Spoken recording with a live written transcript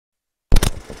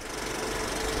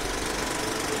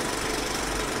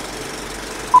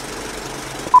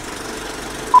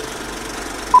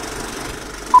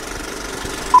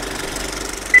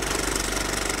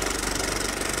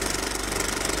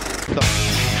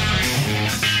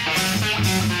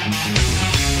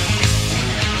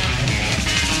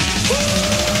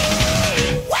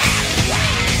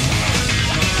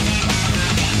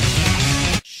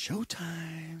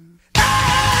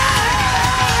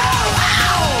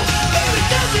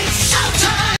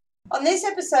On this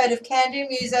episode of Can Do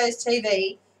Musos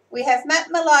TV, we have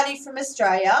MALARDI from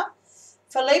Australia,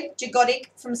 FILIP JAGODIC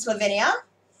from Slovenia,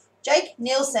 Jake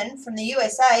Nielsen from the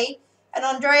USA,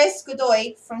 and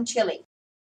GODOY from Chile.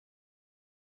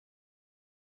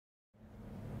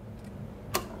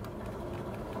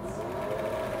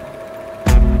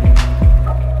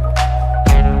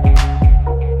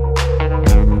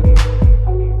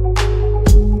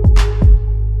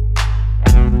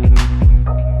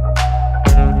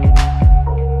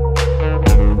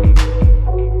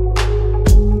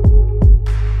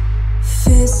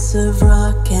 Of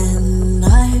rock and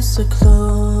knives are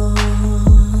close,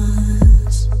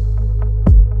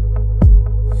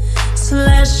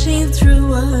 slashing through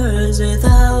words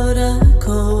without a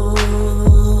cause.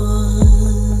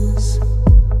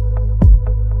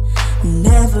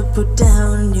 Never put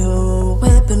down your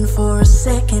weapon for a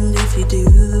second. If you do,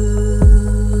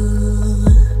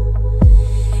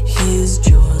 his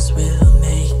jaws will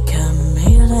make a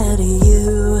meal out of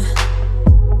you.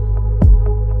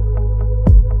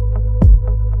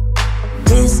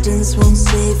 Distance won't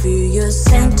save you, your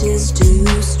scent is too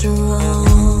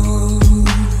strong.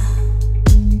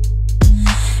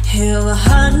 He'll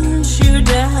hunt you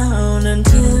down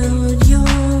until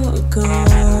you're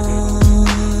gone.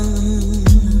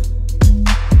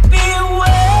 Beware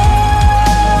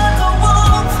the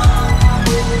wolf,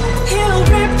 he'll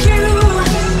rip you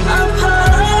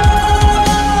apart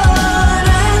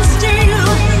and steal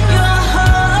your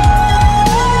heart.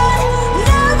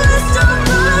 Never stop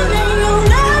running, you'll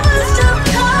never stop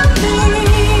coming.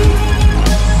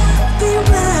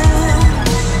 Beware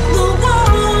the wolf.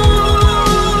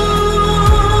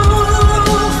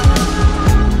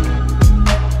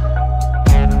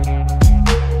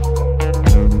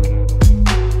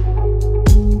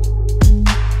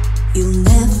 You'll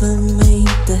never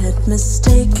make that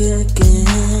mistake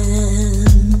again.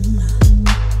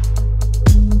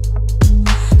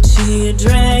 Till you're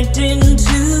dragged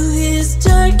into his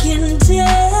darkened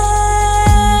den.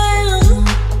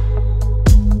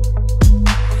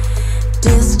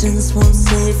 Distance won't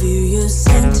save you, your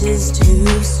scent is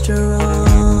too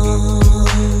strong.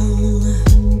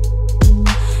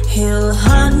 He'll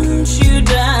hunt you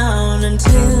down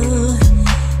until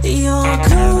you're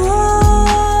gone.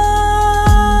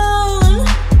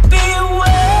 Beware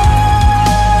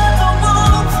the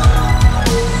wolf,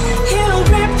 he'll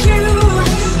rip you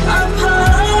apart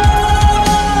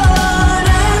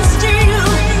and steal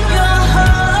your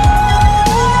heart.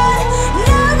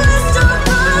 Never stop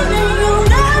running, you'll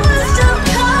never stop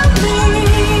coming.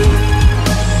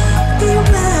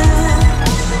 Beware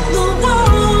the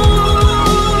wolf.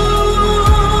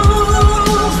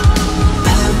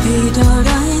 Happy dark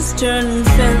eyes turn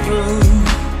feral,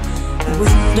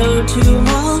 window to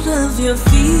all of your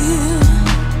fear,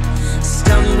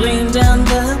 stumbling down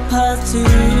the path to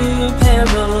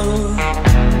peril,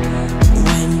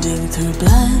 winding through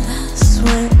blood,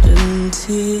 sweat and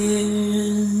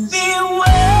tears.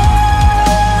 Beware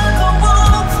the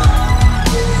wolf,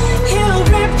 he'll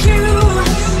rip you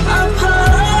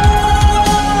apart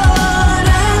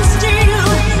and steal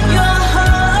your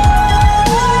heart.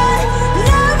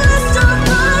 Never stop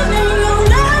running, you'll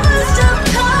never stop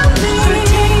coming.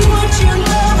 Protect what you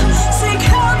love, seek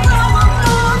help from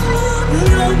above.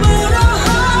 No matter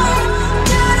how,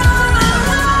 dead or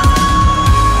alive.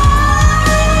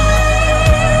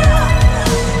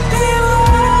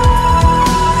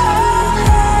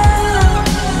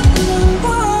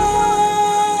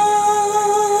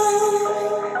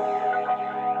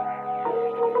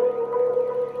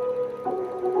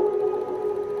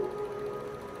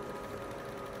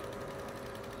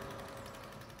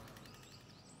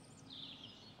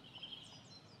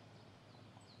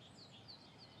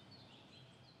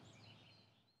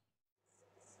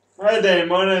 Hi there,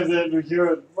 my name is Andrew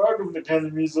Hewitt. Welcome to Can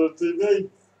Do Musos TV.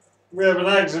 We have an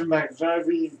action-packed show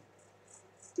for you.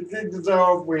 To kick this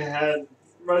off, we had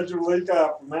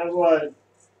RACHAEL from Adelaide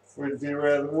with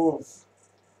Beware the Wolf.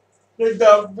 Next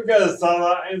up, we got a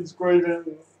solo in Sweden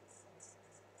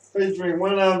featuring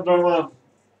one-armed drummer,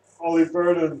 Ollie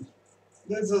Burden.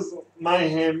 This is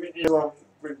MAYHEM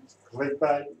with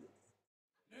Clickbait.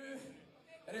 Nu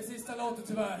är det sista låten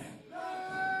tyvärr.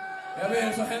 Jag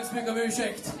ber så hemskt mycket om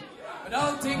ursäkt. Men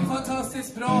allting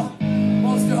fantastiskt bra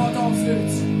måste ha ett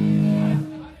avslut.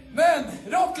 Men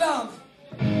Rockland,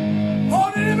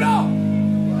 har ni det bra?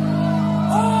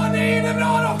 Har ni det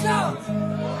bra Rockland?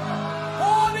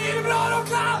 Har ni det bra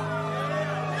Rockland?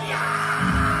 Ja!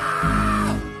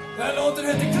 Den här låten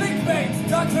heter Clickbait.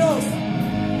 Tack för oss!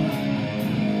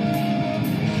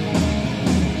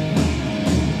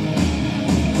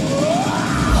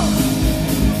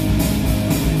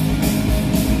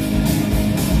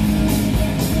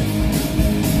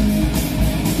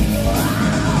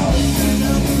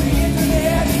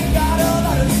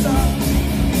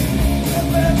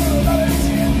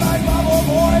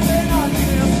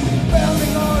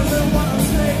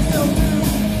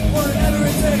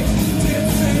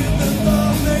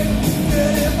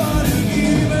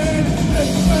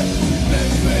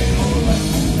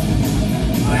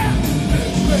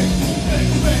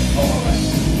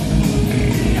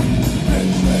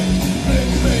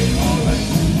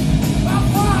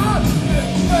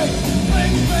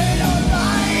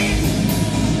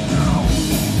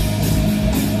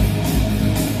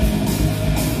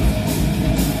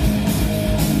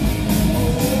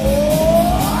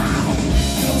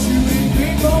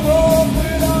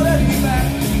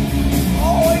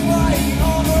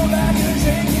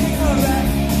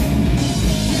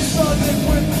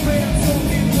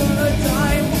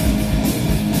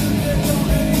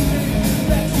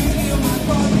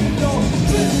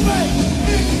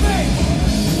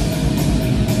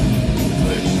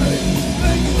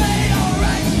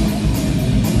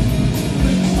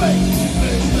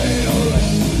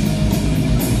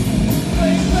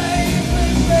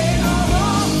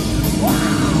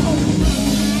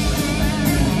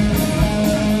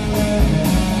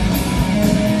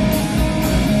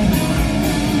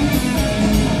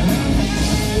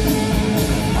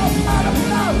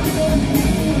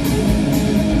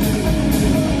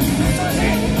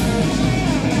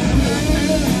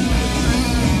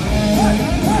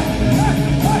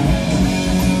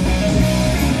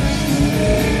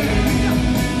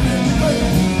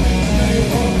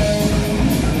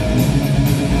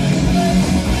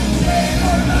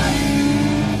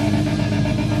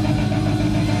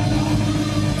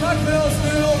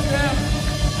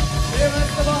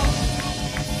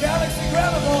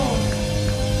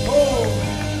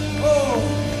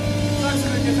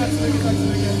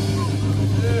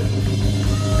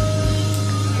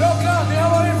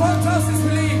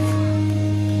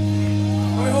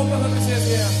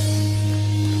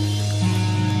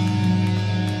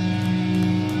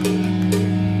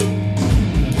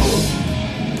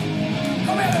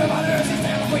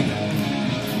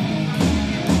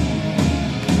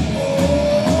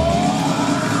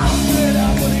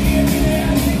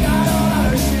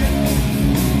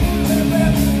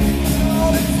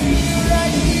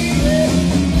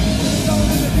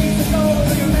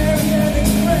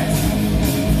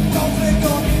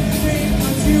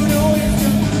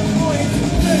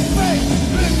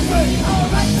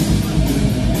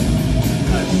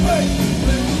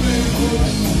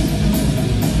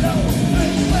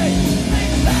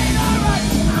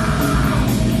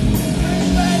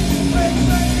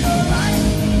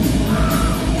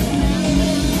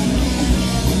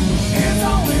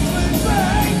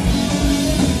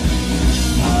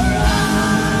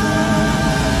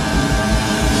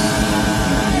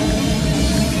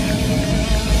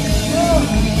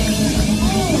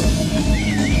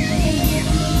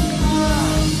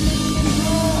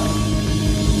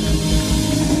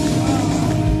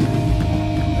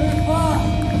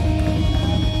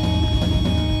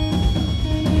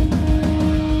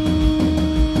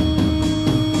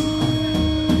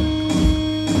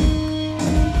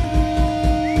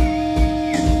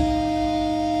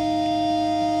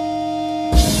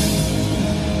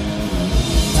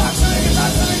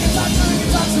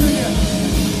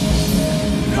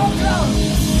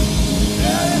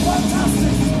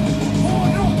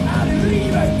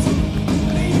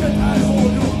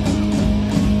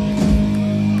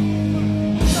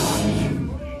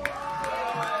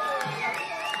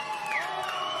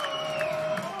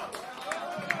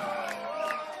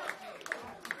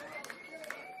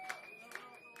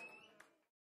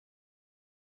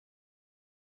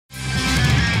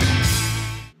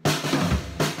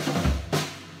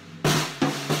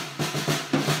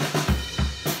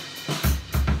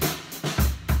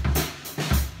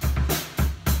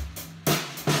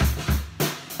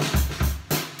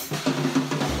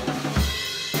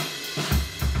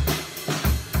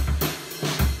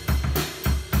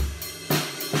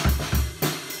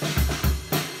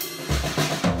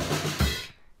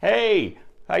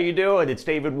 How you doing? It's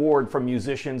David Ward from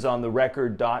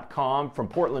musiciansontherecord.com from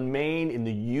Portland, Maine in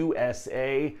the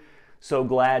USA. So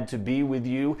glad to be with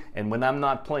you. And when I'm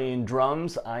not playing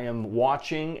drums, I am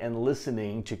watching and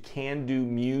listening to Can Do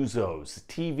Musos,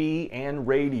 TV and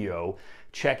radio.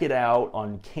 Check it out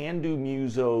on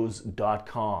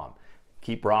candumusos.com.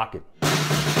 Keep rocking.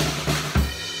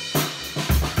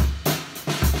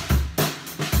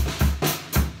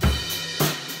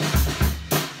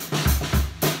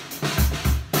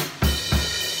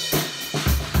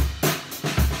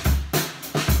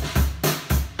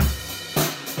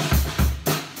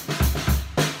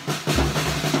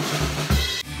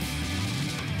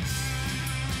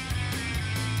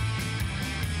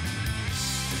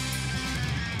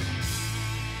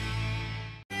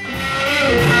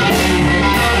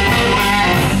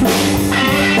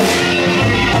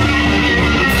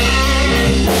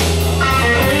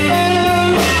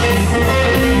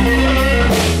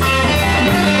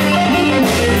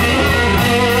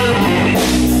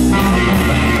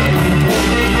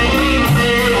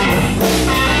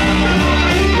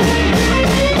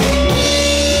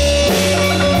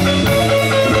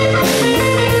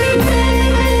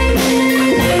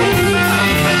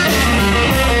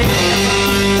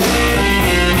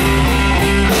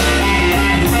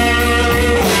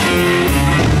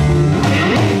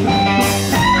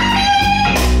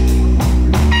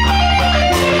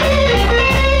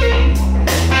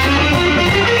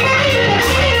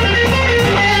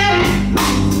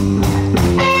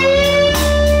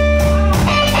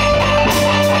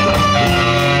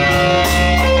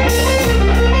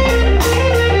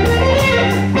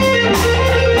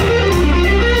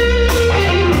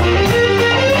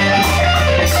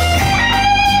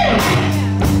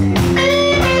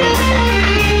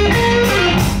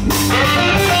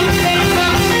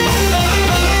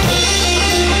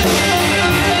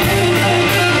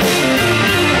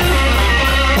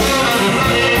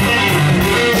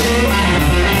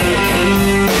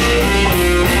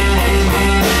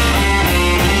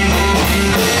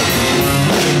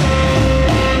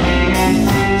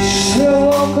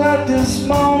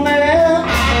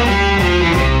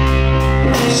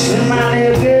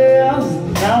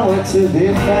 To be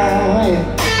found.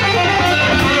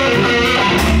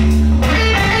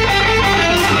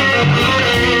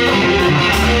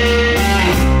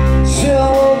 So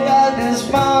got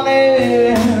this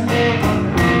morning,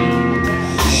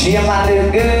 she and my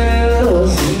little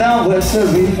girls nowhere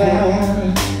to be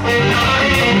found.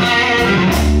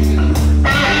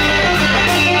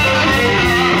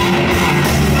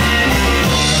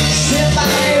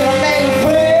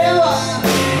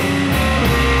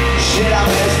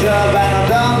 And I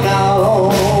don't know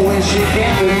when she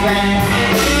can be found.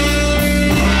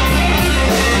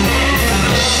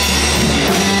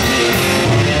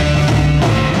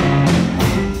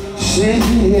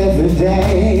 See every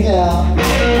day now.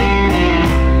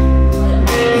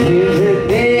 Every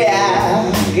day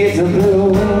I get the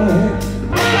blue.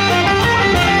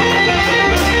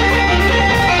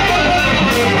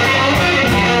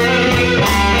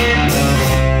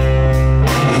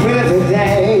 Every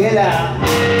day now.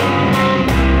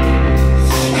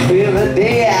 Every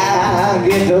day I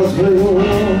get those blues.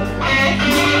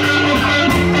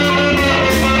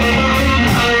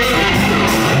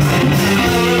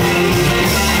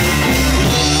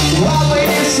 What we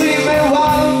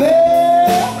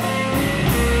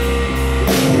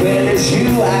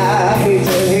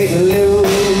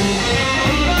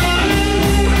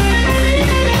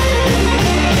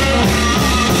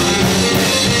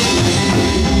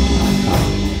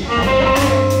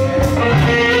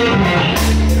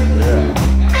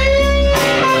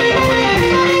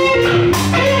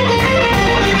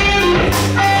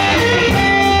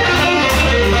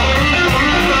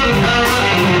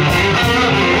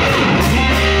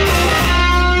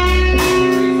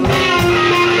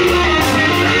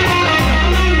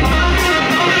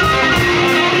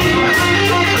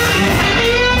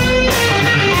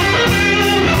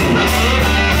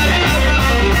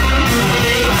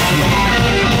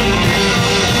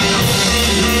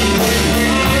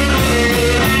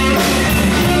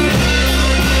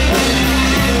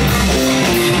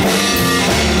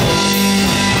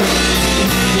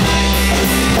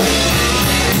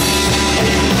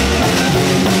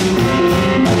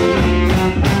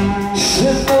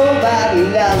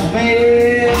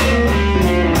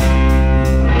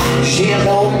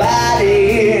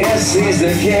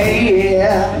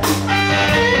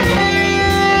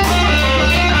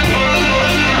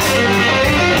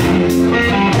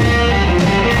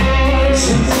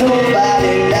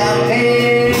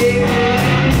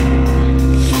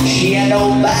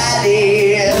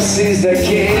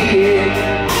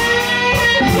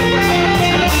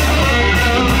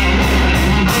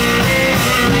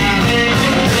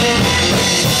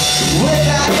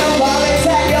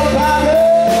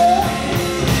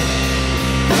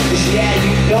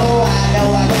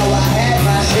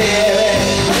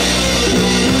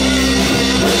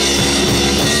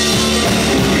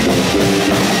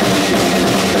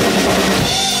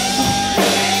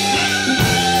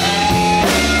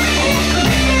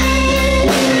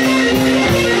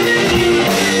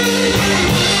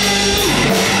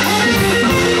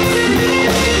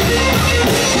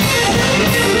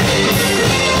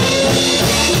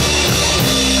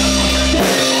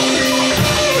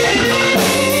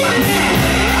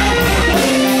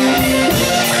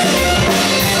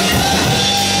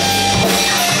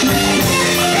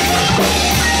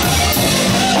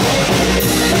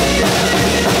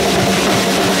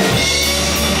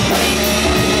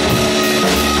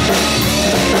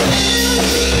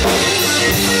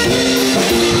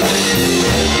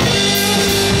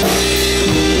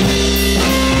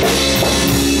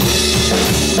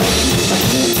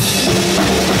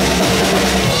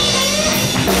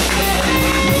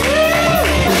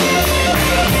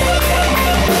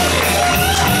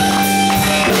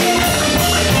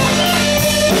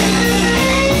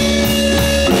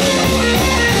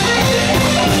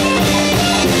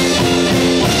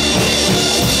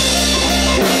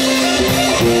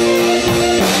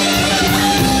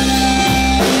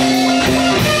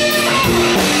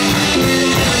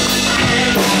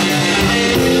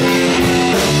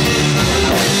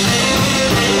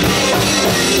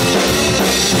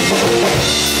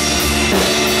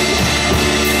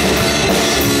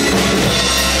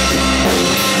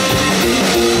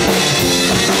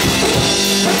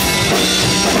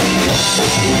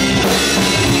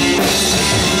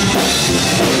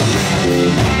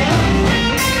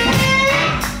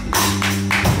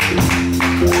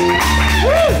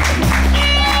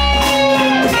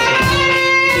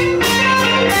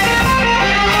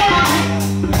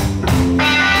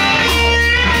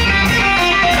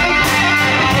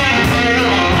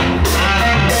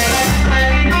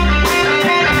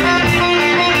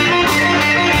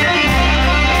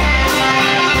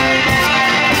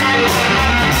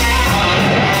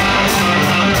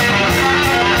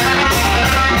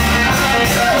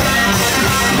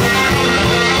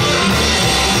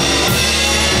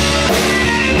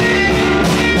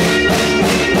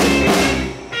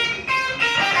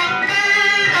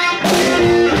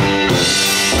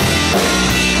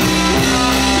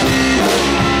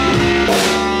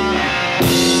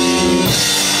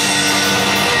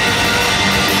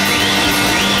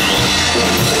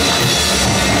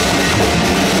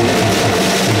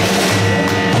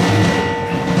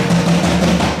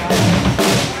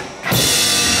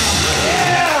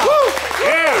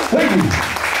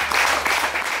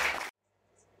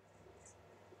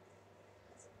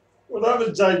Well, that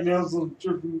was Jake NIELSEN'S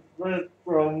Triple Threat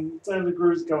from Santa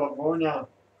Cruz, California,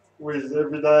 with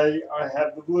Every Day I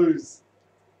Have the Blues.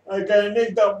 Okay,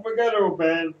 next up we go to a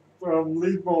band from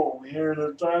Lisbon here in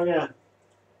Australia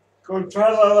called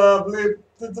TRALALA BLIP.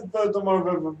 This is the first time I've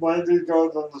ever played these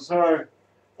guys on the show,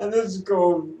 and this is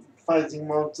called Facing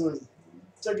Monsters.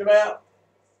 Check it out.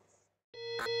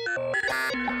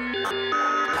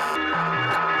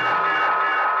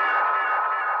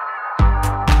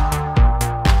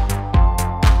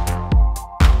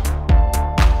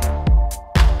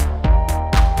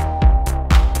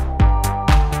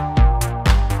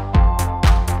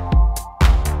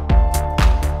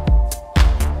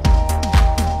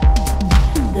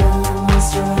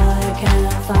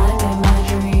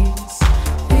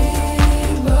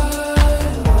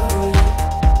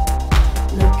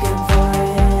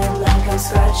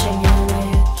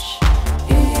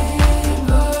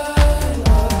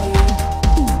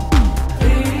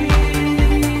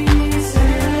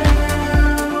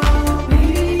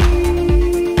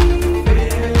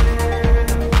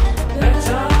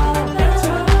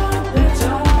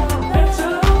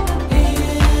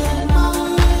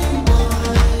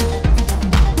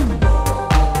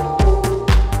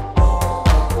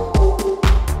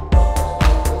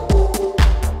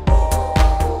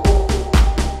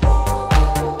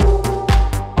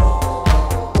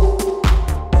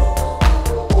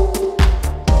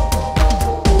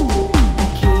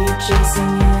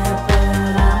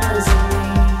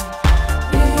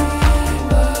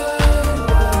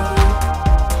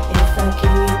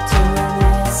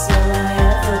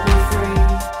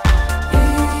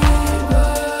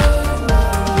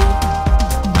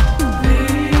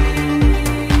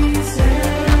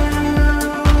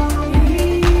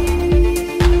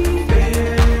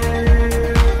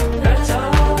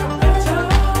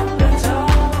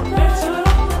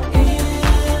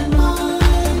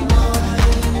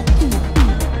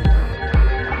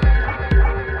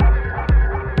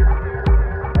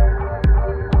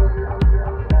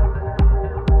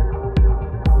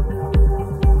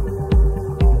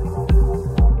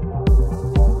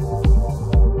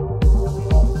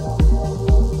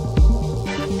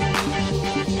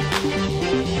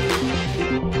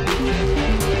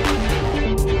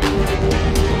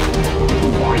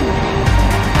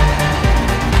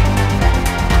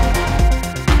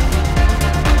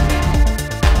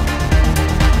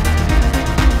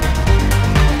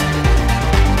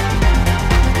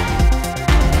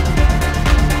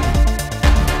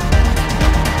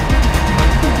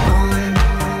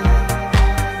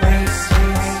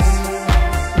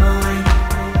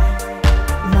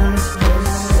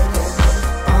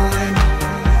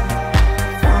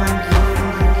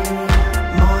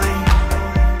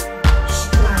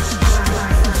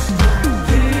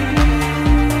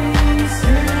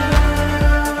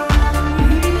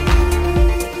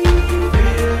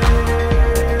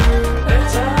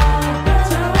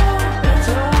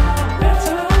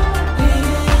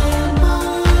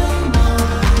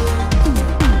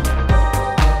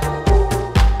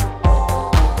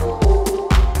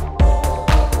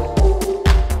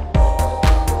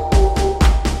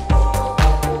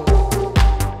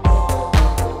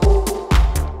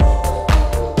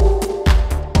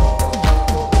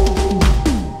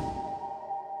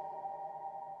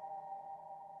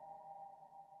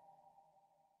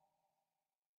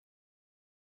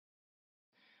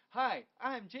 Hi,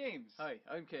 I'm James. Hi,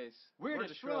 I'm Case. We're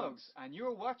the Shrugs, and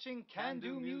you're watching Can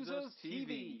Do Musos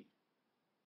TV.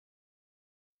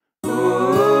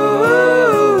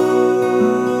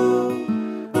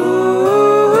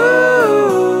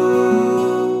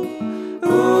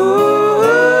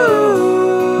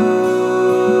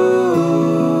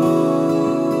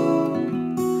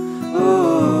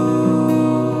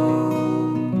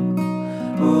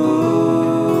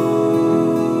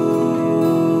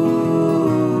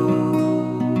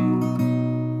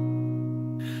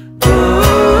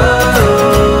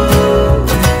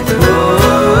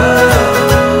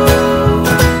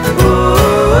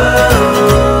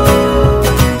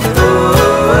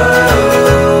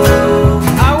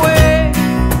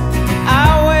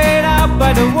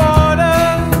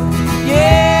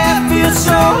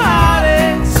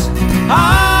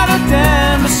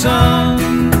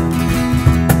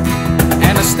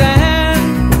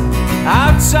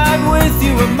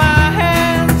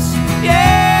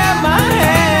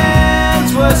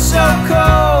 So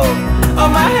cold, oh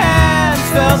my hands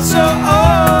felt so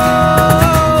old.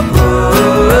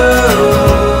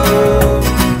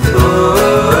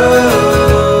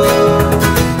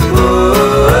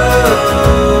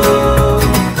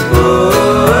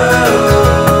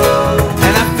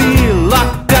 And I feel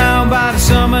locked down by the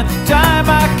summertime.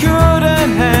 I could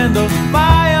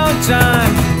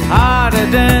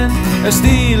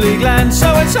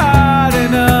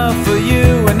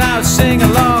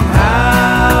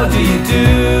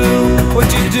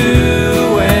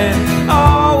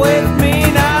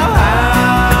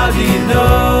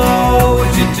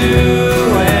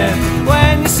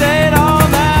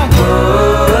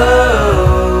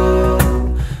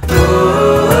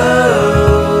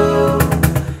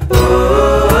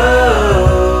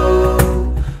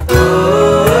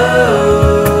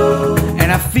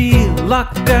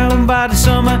locked down by the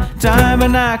summertime,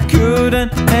 and I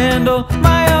couldn't handle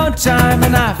my own time.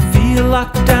 And I feel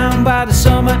locked down by the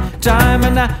summertime,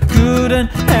 and I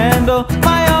couldn't handle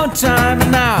my own time.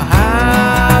 And now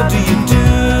how do you do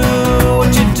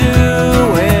what you're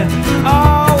doing?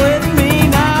 All with me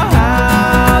now.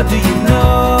 How do you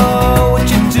know what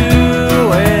you're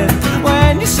doing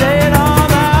when you say it all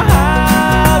now?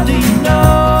 How do you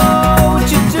know what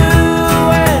you're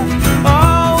doing?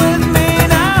 All with me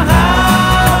now.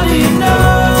 How do you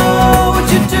know what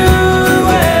you're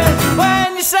doing when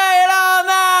you say it all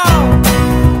now?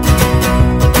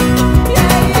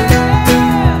 Yeah,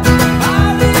 yeah. How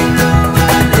do you know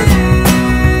what it is?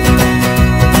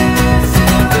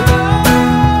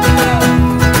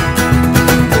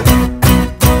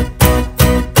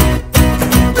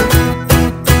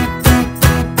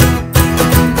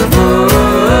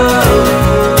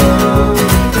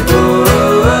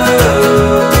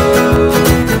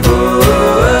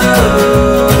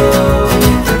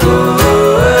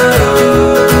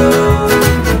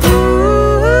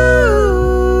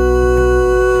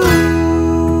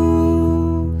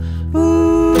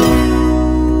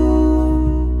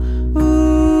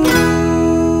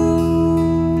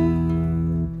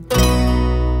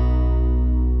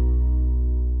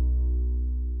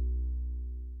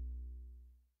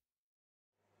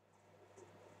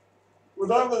 Well,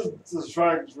 that was the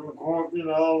SHRUGGS from All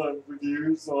with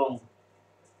you. So,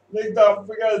 next up,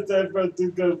 we got to take back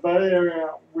to the Bay Area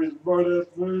with RODEL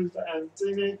and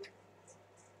CNIC,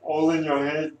 All in Your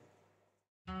Head.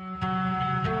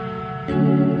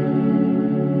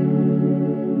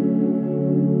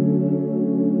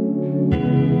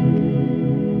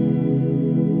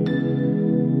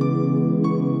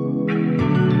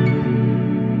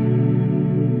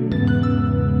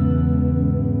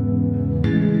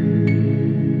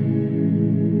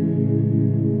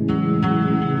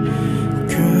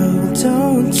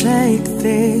 Don't take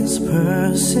this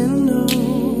personal.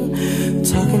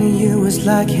 Talking to you is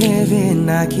like heaven.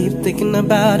 I keep thinking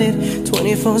about it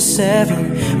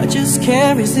 24/7. I just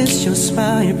can't resist your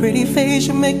smile, your pretty face.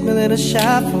 You make me a little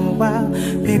shy for a while.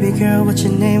 Baby girl, what's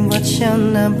your name? What's your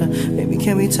number? Baby,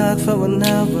 can we talk for an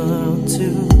hour or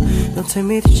two? Don't tell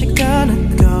me that you're gonna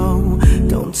go.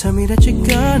 Don't tell me that you're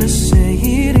gonna say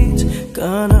it ain't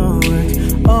gonna work.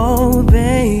 Oh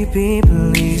baby,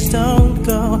 please don't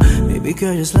go. Baby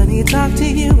girl, just let me talk to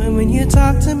you. And when you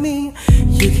talk to me,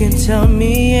 you can tell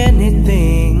me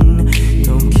anything.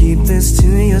 Don't keep this to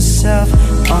yourself.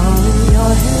 All in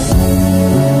your head.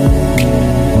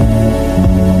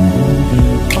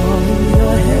 All in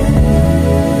your head.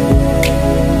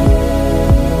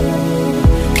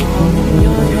 All in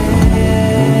your head.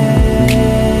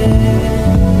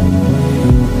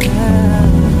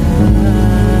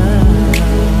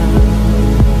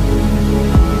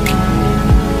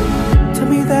 Tell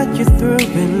me that you're through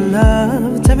in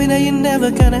love. Tell me that you're never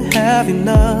gonna have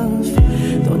enough.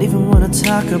 Don't even wanna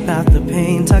talk about the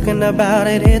pain. Talking about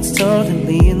it, it's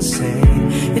totally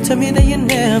insane. You tell me that you're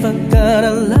never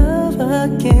gonna love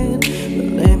again, but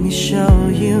let me show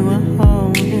you a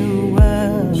whole new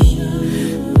world.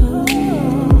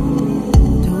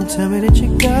 Don't tell me that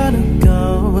you're gonna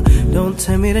go. Don't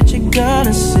tell me that you're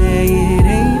gonna say it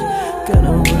ain't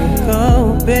gonna work.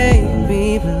 Oh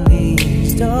baby,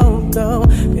 please don't go.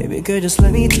 Baby girl, just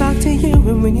let me talk to you.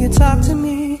 And when you talk to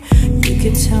me, you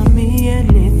can tell me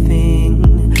anything.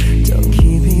 Don't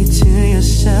keep it to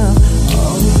yourself.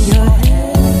 All in your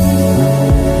head.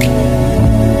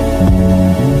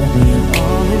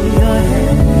 All in your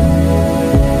head.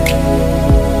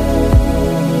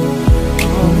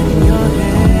 All in your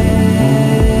head.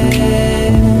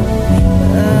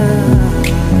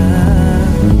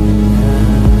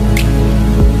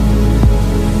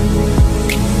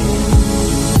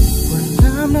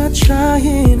 Well, I'm not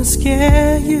trying to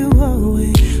scare you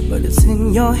away, but it's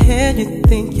in your head. You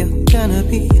think you're gonna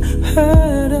be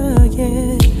hurt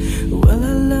again. Well,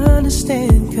 I'll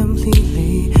understand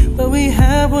completely, but we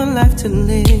have one life to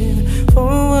live. For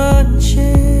one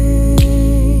chance,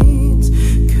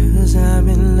 'cause I'm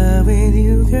in love with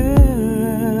you,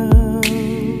 girl.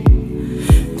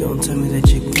 Don't tell me that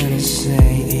you're gonna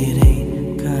say it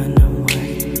ain't gonna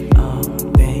work. Oh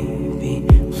baby,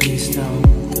 please don't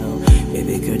go.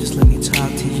 Baby girl, just let me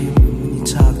talk to you. And when you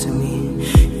talk to me,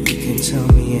 you can tell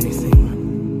me anything.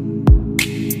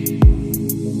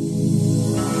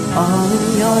 All in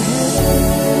your head.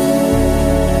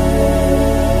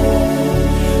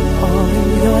 All in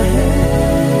your head.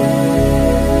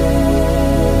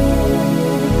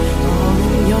 All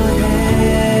in your head.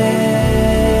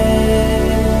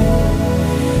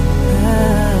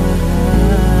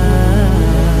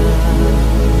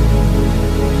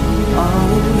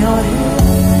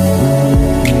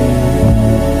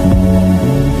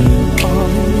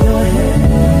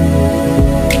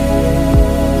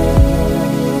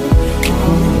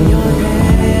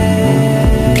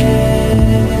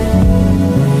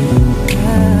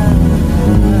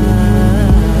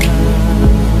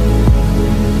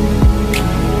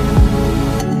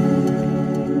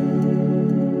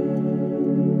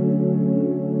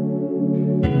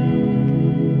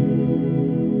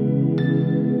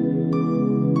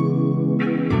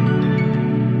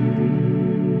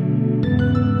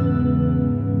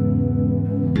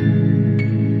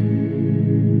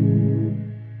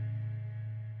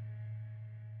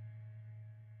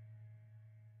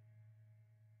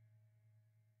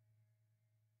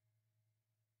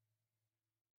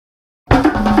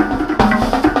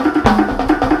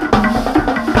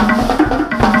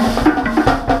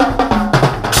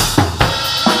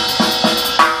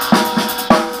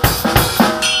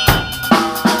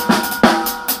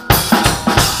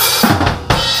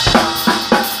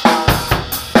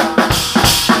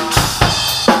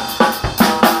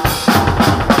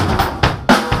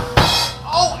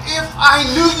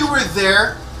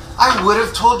 I would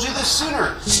have told you this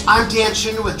sooner. I'm Dan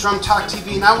Schinder with Drum Talk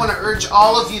TV, and I want to urge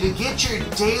all of you to get your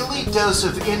daily dose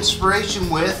of inspiration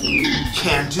with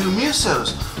Can Do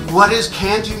Musos. What is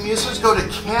Can Do Musos? Go to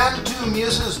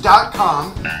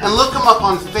candomusos.com and look them up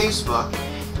on Facebook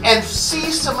and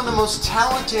see some of the most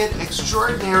talented,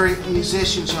 extraordinary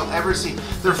musicians you'll ever see.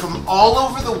 They're from all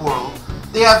over the world.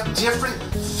 They have different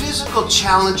physical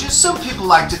challenges. Some people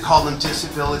like to call them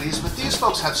disabilities, but these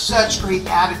folks have such great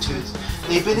attitudes.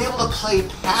 They've been able to play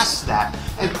past that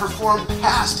and perform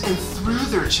past and through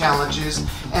their challenges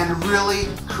and really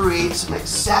create some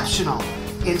exceptional,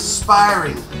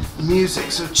 inspiring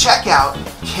music. So check out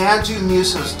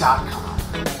candomusos.com.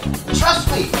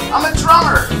 Trust me, I'm a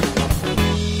drummer.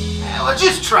 Well,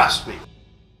 just trust me.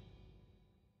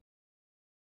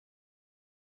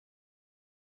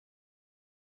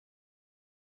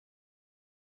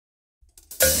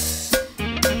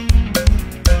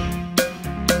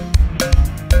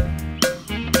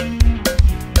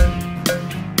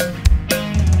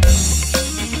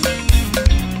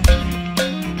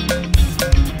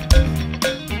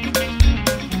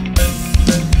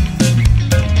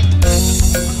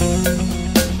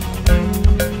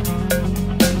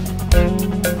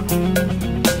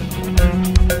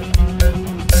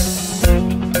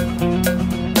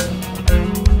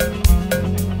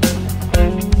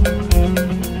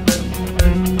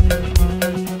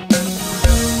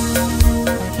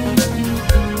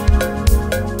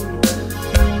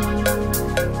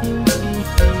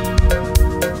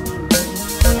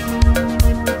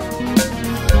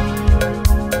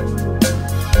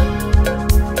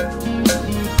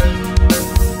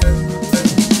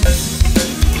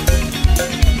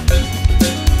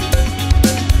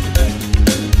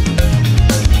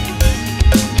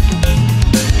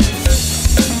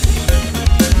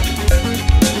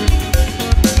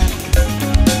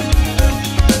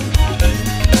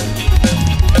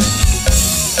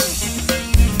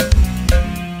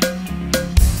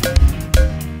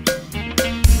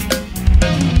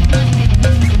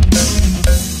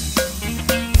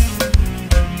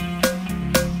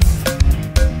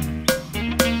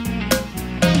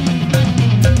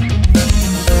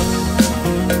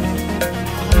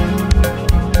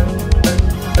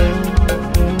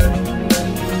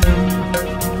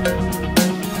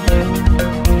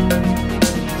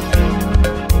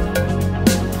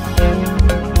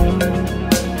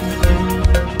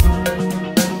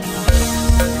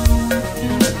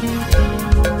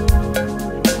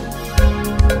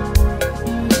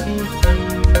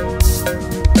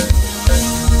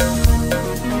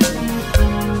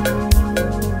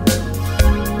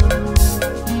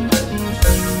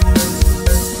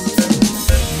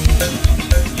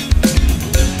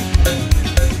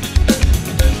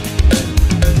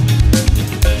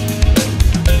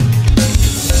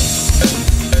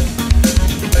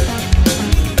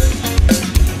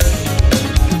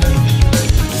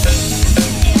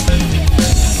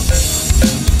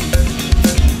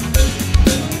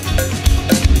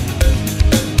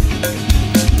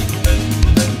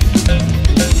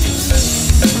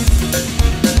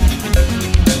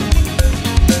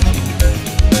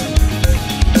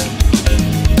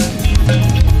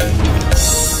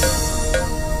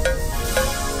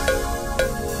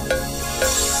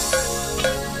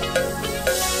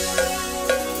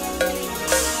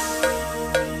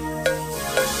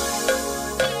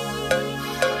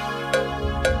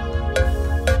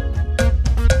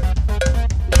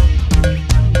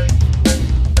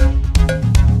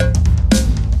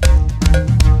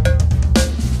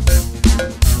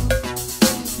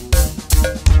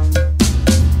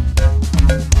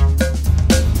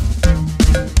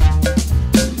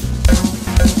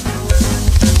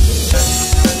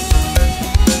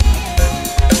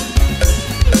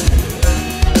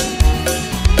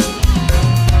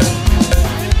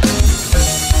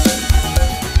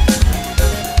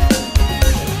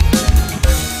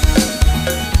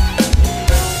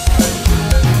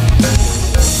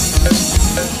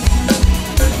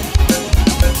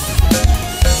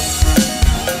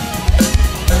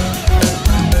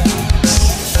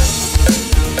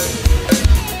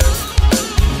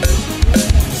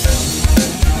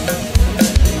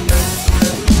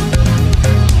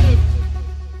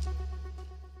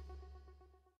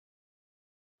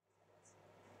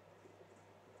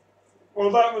 Well,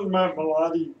 that was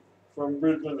MALARDI from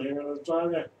Brisbane here in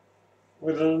Australia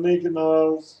with an Nick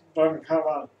drum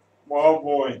cover, Wild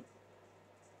Boy.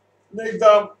 Next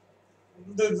up,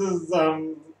 this is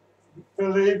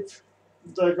FILIP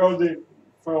JAGODIC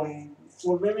from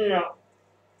Slovenia.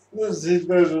 This is his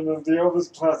version of the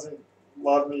Elvis classic,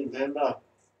 Love Me Tender.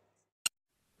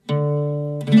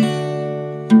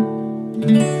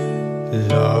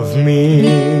 Love me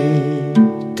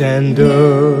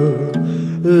tender,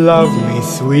 love me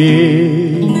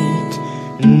sweet,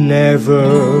 never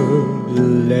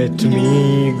let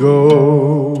me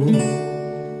go.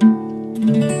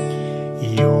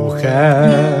 You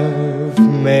have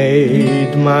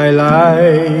made my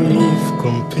life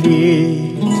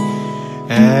complete,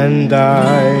 and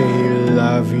I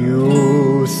love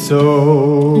you so.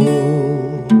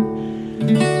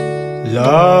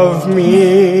 Love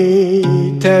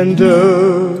me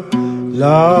tender,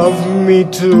 love me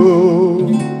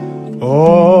too,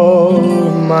 all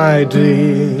my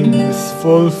dreams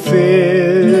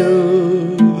fulfill.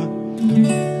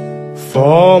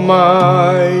 For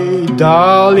my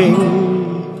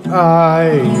darling,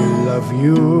 I love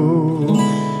you,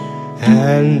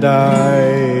 and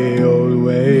I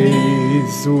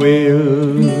always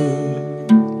will.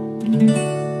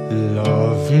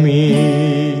 Love me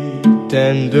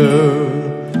tender,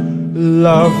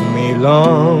 love me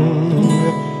long,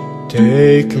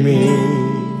 take me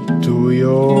to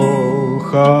your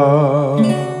heart.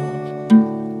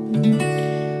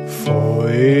 For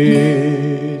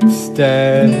it's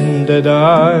then that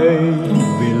I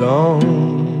belong,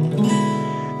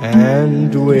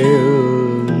 and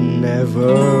will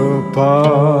never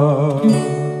part.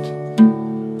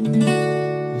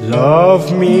 Love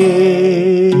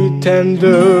me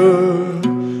tender,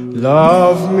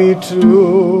 love me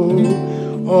true,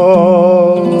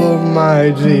 all my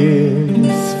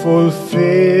dreams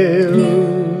fulfill.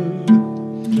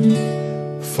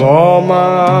 For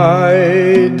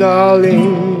my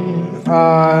darling,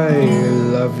 I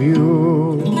love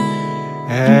you,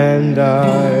 and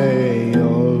I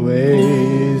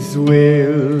always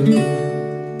will.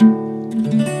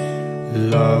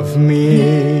 Love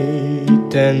me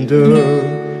tender,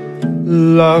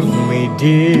 love me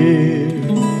dear,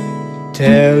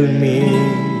 tell me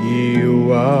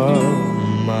you are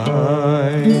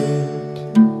mine.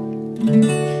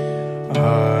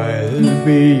 I'll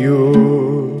be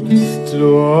yours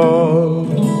through all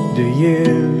the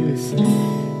years,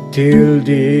 till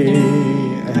the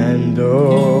end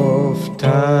of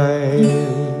time.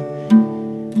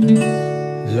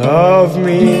 Love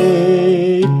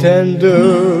me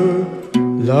tender,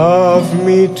 love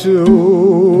me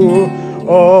too,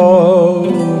 all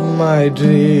my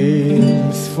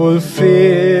dreams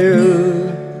fulfill.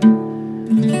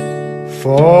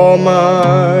 For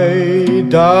my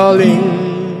darling,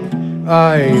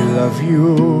 I love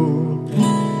you,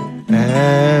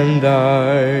 and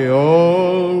I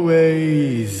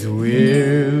always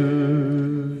will.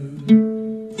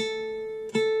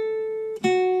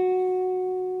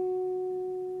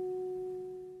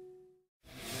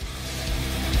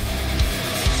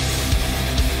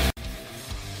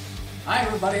 Hi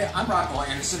everybody, I'm Rockwell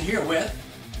Anderson here with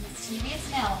TV and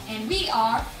Snell, and we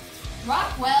are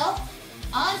Rockwell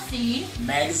On Scene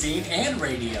Magazine and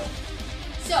Radio.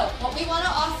 So, what we want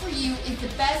to offer you is the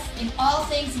best in all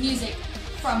things music.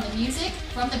 From the music,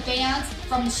 from the bands,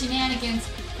 from the shenanigans,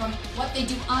 from what they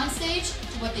do on stage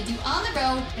to what they do on the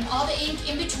road, and all the ink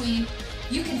in between.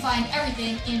 You can find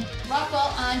everything in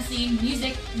Rockwell On Scene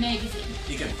Music Magazine.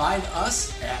 You can find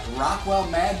us at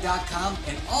rockwellmag.com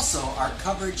and also our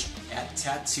coverage at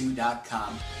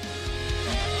tattoo.com.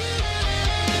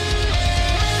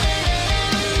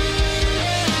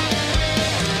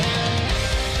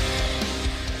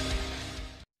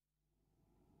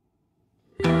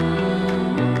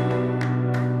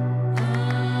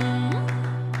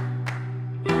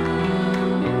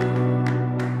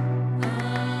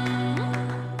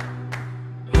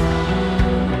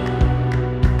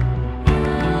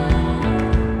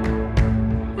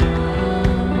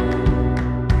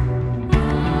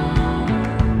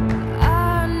 I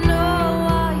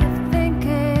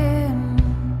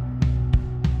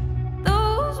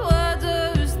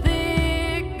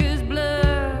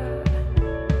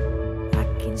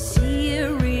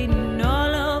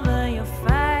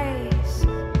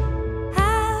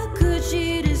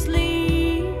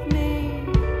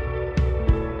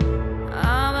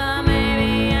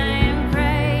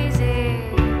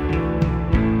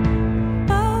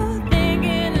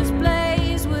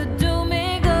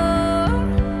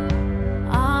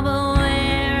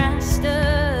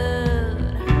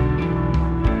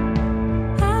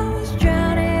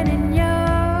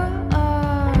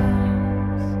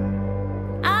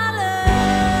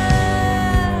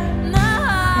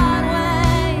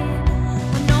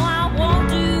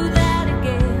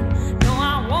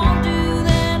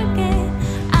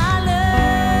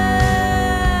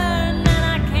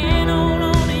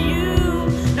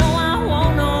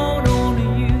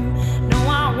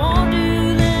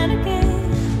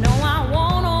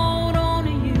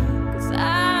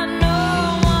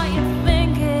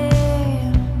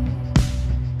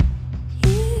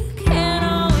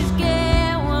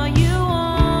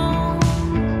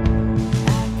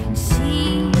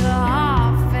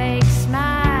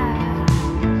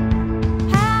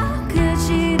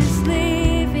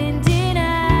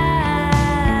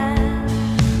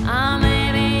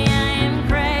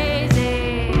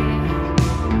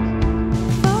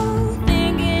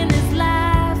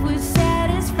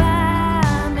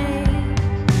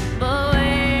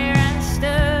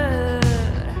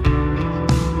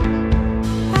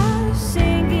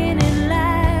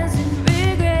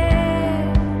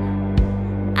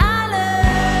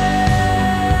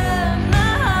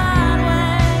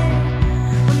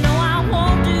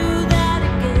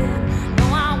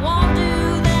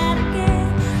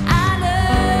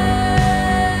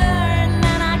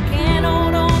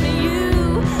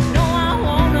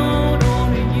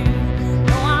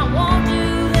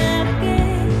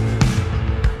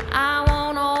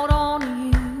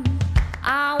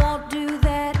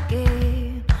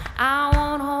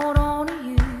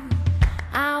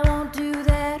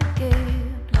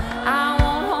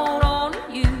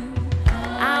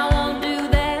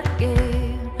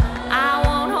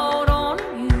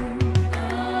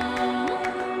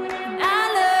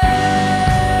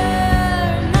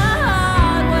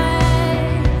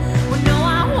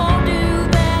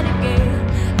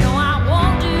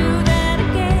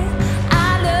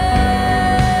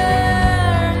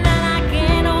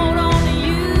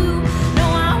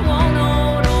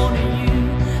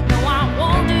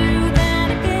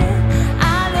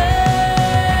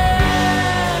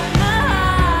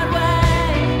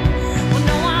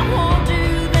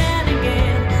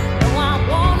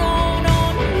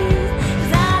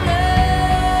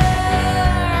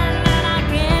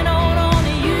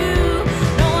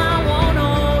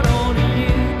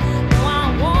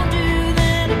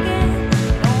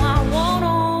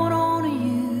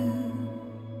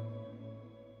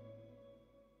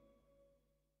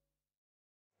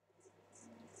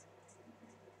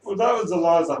Well, that was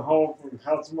Eliza Hall from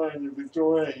Tasmania,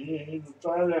 Victoria, here in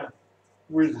Australia,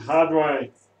 with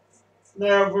Hardway.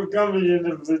 Now, we're coming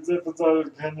into this episode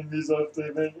of Can You Musos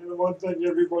TV, and I want to thank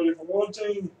everybody for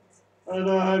watching, and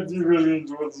I hope you really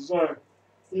enjoyed the show.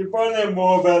 You can find out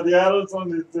more about the artists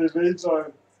on this TV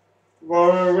show via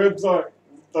our website,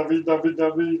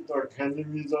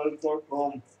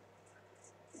 www.canyumusos.com.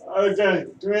 Okay,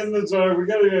 to end the show, we're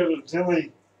going to go to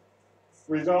Tilly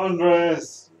with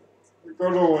Andreas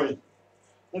Godoy.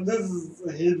 And this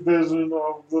is his version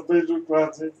of the Beatles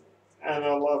classic, And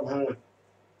I Love Her.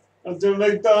 Until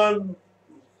next time,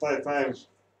 stay thanks.